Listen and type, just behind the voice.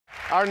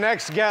Our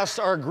next guests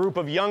are a group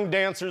of young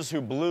dancers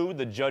who blew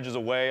the judges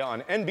away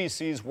on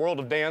NBC's World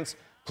of Dance.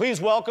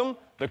 Please welcome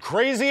the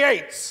Crazy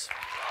Eights.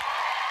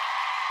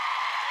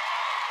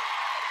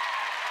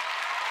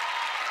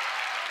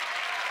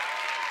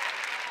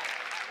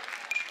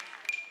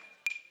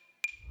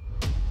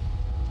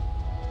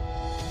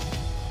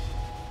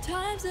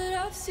 Times that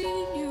I've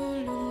seen you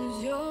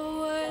lose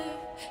your way,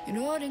 you're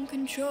not in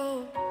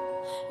control,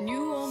 and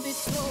you won't be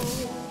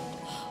told.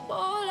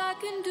 All I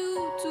can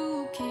do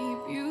to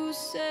keep you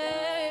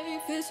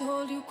safe is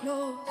hold you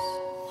close,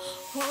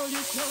 hold you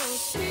close.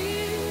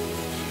 See,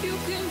 you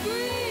can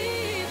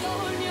breathe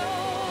on your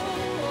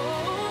own.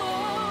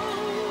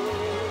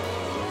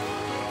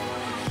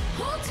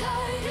 Hold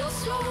tight, you're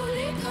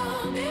slowly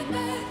coming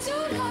back to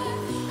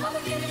life. I'ma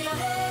give you your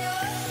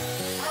head,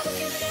 I'ma give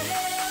you your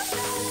head.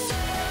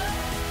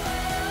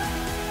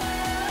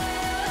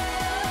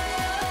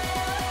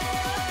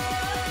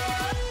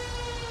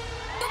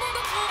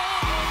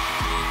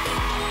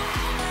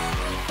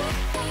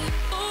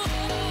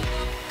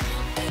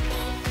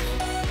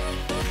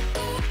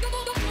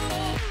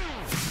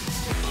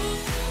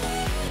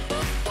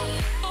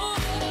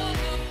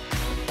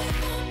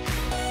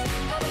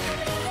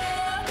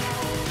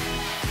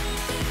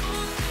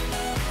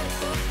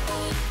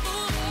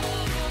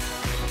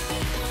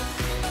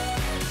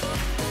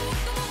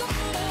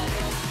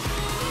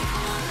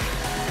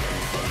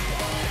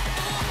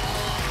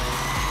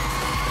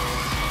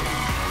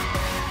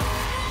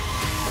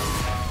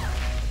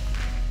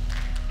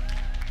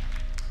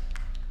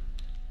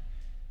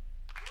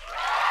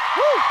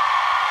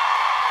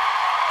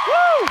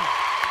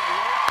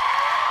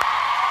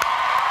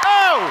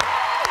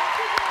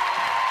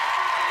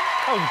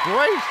 That was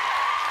great.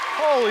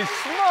 Holy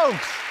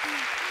smokes.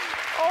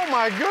 Oh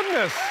my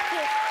goodness.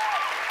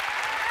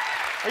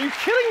 Are you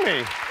kidding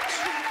me?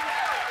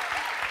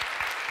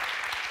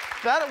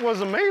 That was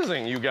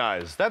amazing, you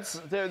guys.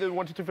 That's, 1,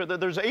 2, 3, 4,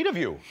 there's 8 of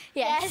you.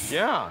 Yes.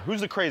 Yeah,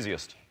 who's the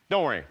craziest?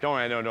 Don't worry,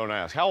 don't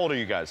ask. How old are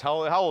you guys? How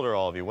old are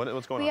all of you?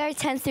 What's going on? We are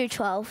 10 through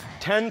 12.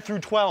 10 through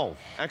 12.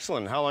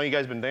 Excellent. How long have you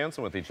guys been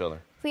dancing with each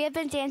other? We have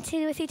been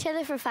dancing with each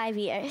other for 5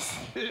 years.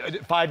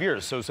 5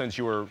 years, so since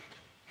you were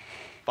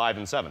 5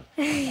 and 7.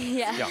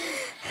 Yeah.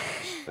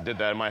 I did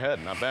that in my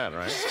head, not bad,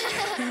 right?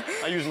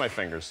 I use my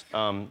fingers.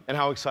 And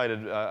how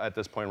excited at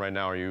this point right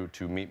now are you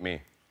to meet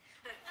me?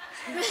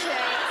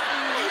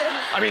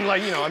 I mean,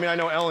 like, you know, I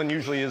know Ellen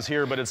usually is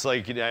here, but it's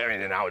like,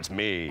 now it's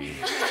me.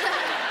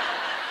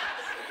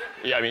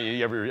 Yeah, I mean,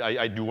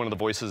 I do one of the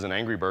voices in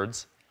Angry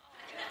Birds.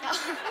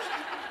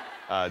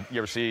 You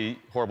ever see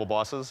Horrible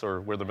Bosses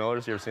or We're the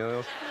Millers? You ever seen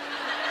those?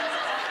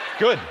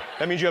 Good.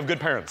 That means you have good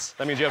parents.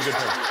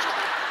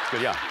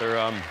 Good, yeah. They're,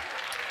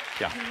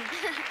 yeah.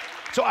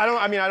 So I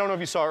don't know if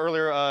you saw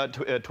earlier,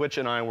 Twitch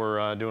and I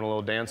were doing a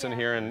little dancing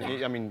here,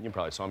 and I mean, you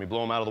probably saw me blow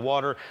them out of the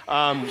water.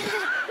 I'm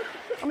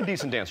a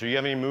decent dancer. You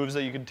have any moves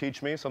that you could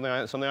teach me? Something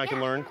I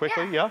can learn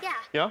quickly?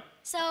 Yeah?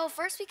 So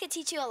first we could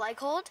teach you a leg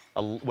hold.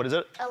 What is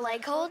it? A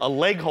leg hold. A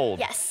leg hold?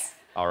 Yes.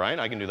 All right,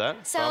 I can do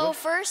that. So probably.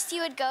 First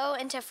you would go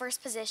into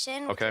first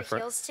position with your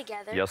heels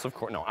together. Yes, of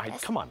course. No,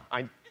 come on.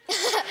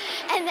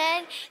 And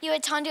then you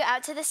would tondo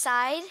out to the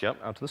side. Yep,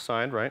 out to the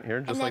side, right here,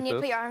 just like this. And then you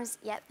put your arms,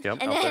 yep. Yep,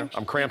 and out then there.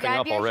 I'm cramping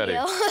up already.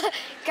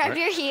 Grab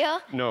your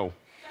heel. No.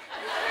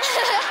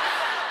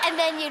 And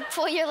then you'd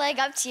pull your leg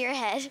up to your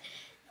head.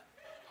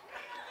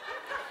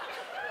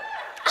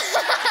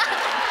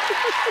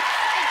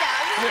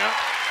 Yeah.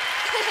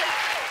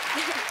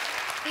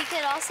 We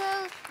could also,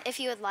 if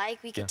you would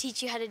like, we could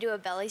teach you how to do a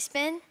belly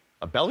spin.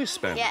 A belly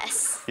spin?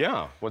 Yes.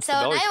 Yeah, what's the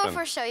belly spin? So I will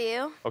first show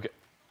you. Okay.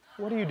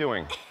 What are you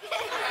doing?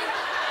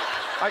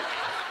 So if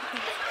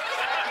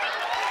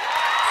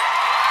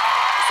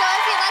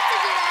you'd like to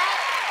do that,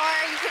 or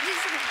you could do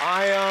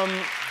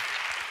something.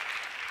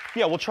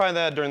 Yeah, we'll try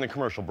that during the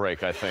commercial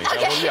break, I think.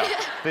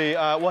 Okay.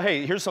 Well,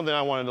 hey, here's something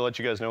I wanted to let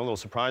you guys know, a little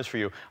surprise for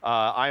you.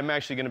 I'm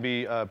actually going to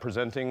be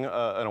presenting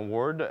an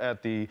award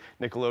at the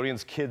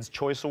Nickelodeon's Kids'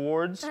 Choice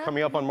Awards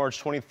coming up on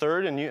March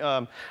 23rd, and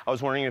I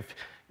was wondering if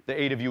the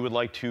 8 of you would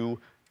like to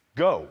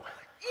go.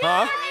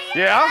 Huh?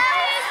 Yeah?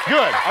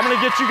 Good. I'm going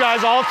to get you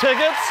guys all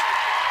tickets.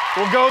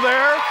 We'll go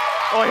there.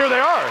 Oh, here they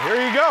are. Here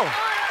you go.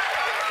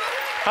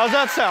 How's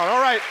that sound? All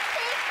right.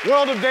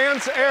 World of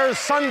Dance airs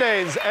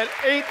Sundays at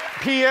 8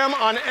 p.m.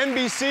 on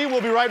NBC.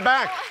 We'll be right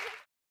back.